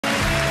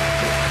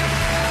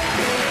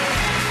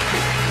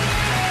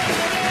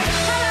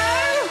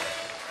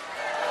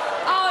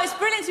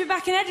to be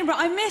back in Edinburgh.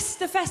 I missed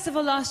the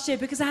festival last year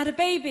because I had a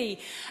baby.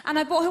 And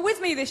I brought her with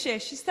me this year.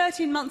 She's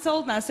 13 months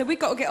old now, so we've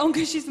got to get on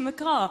because she's in the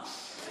car.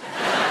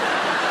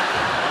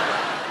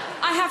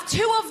 I have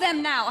 2 of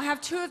them now. I have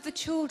 2 of the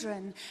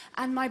children.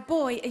 And my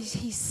boy,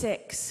 he's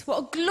 6. What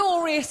a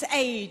glorious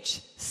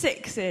age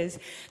 6 is.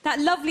 That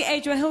lovely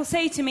age where he'll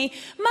say to me,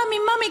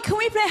 Mummy, can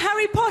we play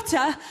Harry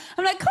Potter?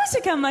 I'm like, of course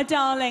I can, my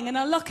darling. And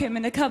I'll lock him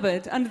in a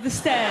cupboard under the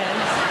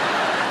stairs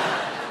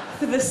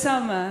for the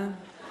summer.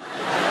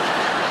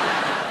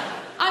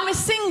 I'm a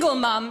single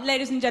mum,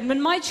 ladies and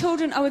gentlemen. My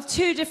children are with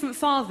 2 different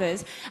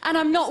fathers, and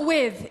I'm not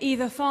with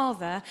either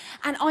father.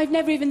 And I've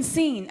never even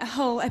seen a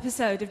whole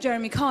episode of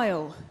Jeremy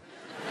Kyle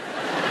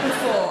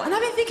before. And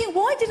I've been thinking,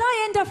 why did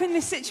I end up in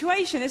this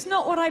situation? It's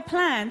not what I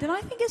planned. And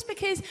I think it's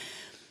because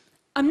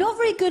I'm not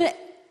very good at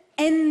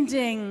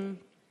ending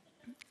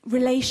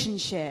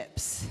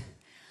relationships.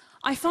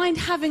 I find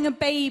having a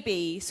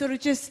baby sort of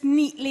just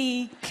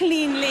neatly,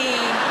 cleanly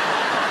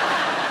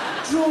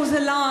draws a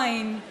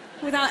line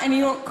without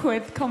any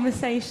awkward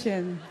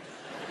conversation.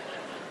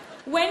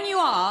 When you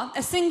are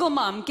a single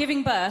mum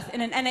giving birth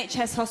in an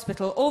NHS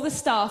hospital, all the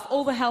staff,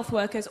 all the health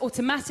workers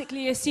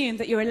automatically assume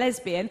that you're a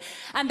lesbian,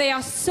 and they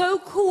are so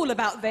cool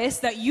about this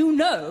that you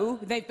know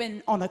they've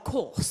been on a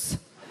course.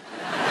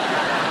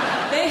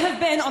 They have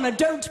been on a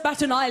don't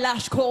bat an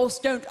eyelash course,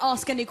 don't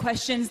ask any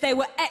questions. They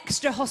were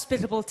extra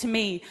hospitable to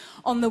me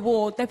on the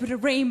ward. They put a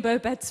rainbow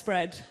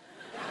bedspread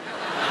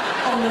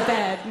on the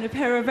bed and a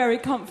pair of very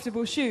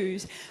comfortable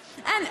shoes.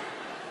 And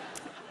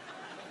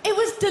it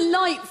was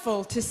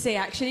delightful to see,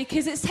 actually,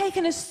 because it's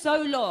taken us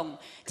so long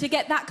to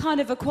get that kind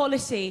of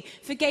equality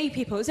for gay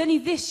people. It was only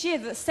this year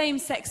that the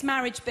same-sex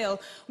marriage bill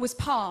was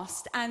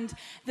passed, and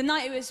the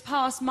night it was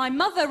passed, my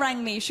mother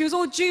rang me. She was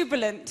all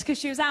jubilant because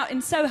she was out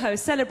in Soho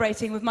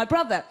celebrating with my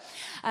brother,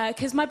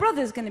 because my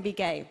brother's going to be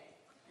gay.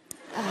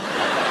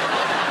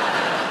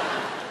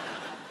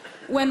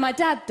 When my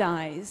dad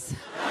dies...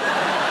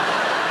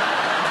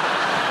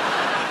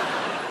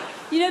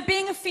 You know,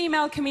 being a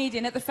female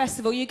comedian at the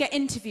festival, you get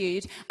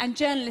interviewed, and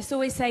journalists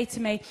always say to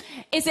me,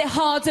 is it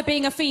harder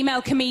being a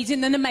female comedian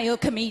than a male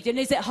comedian?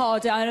 Is it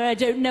harder? I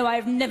don't know,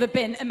 I've never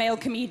been a male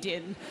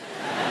comedian.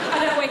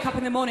 I don't wake up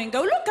in the morning and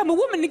go, look, I'm a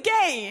woman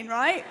again,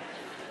 right?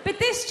 But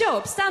this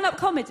job, stand-up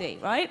comedy,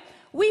 right?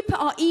 We put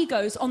our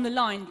egos on the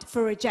line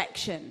for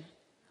rejection.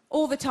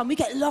 All the time, we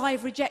get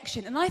live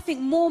rejection. And I think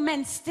more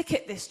men stick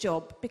at this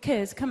job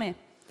because, come here,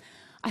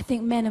 I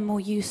think men are more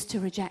used to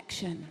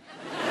rejection.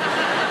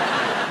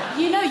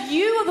 You know,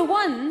 you are the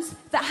ones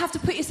that have to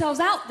put yourselves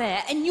out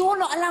there, and you're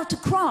not allowed to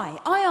cry.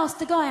 I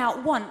asked a guy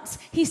out once.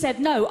 He said,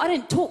 no, I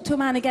didn't talk to a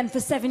man again for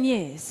 7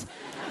 years.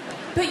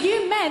 But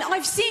you men,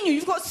 I've seen you.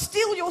 You've got to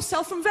steel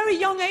yourself from very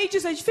young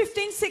ages, age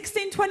 15,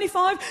 16,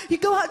 25. You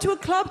go out to a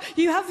club,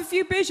 you have a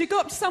few beers, you go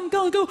up to some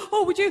girl and go,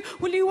 oh, will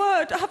you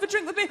have a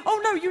drink with me? Oh,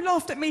 no, you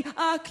laughed at me.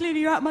 Clearly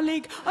you're out of my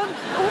league. What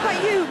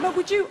about you?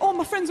 Would you? Oh,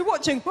 my friends are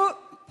watching.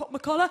 What? Pop my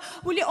collar.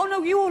 Will you? Oh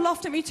no, you all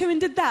laughed at me too and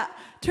did that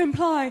to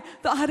imply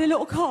that I had a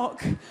little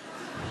cock.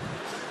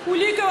 Will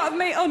you go out with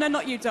me? Oh no,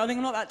 not you, darling.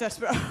 I'm not that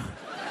desperate.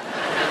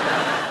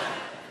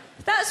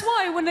 That's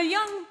why when a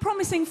young,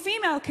 promising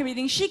female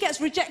comedian, she gets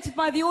rejected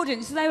by the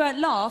audience, so they won't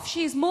laugh,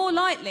 she is more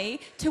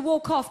likely to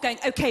walk off going,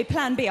 OK,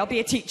 plan B, I'll be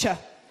a teacher.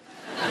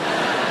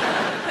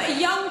 But a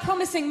young,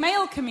 promising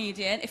male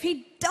comedian, if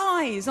he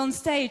dies on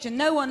stage and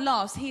no one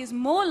laughs, he is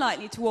more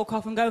likely to walk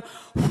off and go,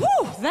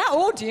 whew, that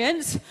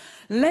audience,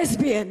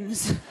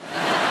 lesbians.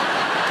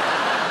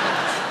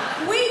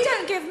 We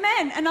don't give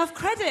men enough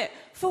credit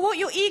for what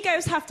your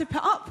egos have to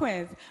put up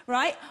with,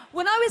 right?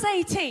 When I was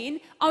 18,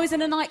 I was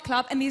in a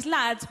nightclub and these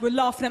lads were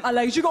laughing at my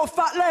legs. You got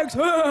fat legs.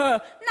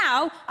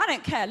 Now, I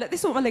don't care. Look, this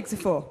is what my legs are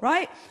for,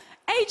 right?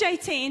 Age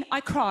 18, I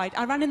cried.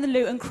 I ran in the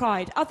loo and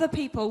cried. Other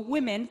people,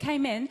 women,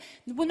 came in,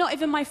 were not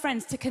even my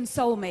friends, to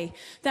console me.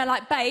 They're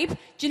like, babe,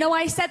 do you know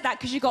why I said that?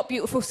 Because you got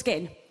beautiful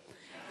skin.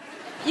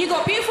 You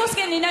got beautiful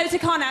skin, he knows he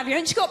can't have you,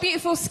 and she got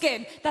beautiful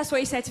skin. That's what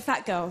he said to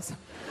fat girls.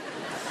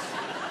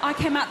 I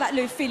came out that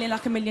loo feeling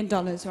like $1 million,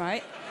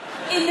 right?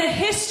 In the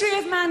history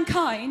of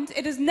mankind,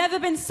 it has never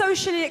been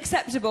socially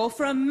acceptable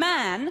for a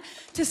man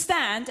to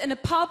stand in a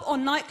pub or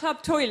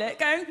nightclub toilet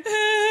going, she's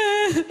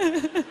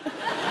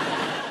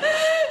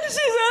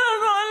got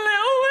a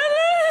little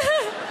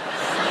willy.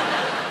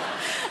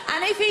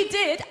 And if he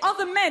did,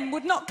 other men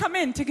would not come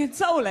in to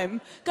console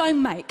him,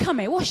 going, mate, come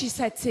here, what's she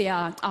said to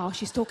you? Oh,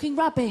 she's talking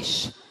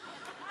rubbish.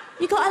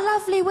 You got a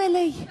lovely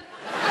willy. Get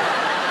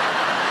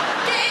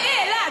in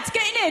here, lads,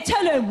 get in here.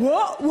 Tell him,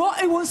 what?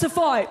 Who wants to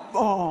fight?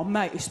 Oh,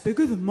 mate, it's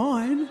bigger than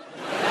mine.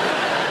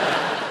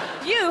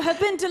 You have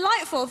been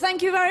delightful.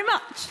 Thank you very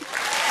much.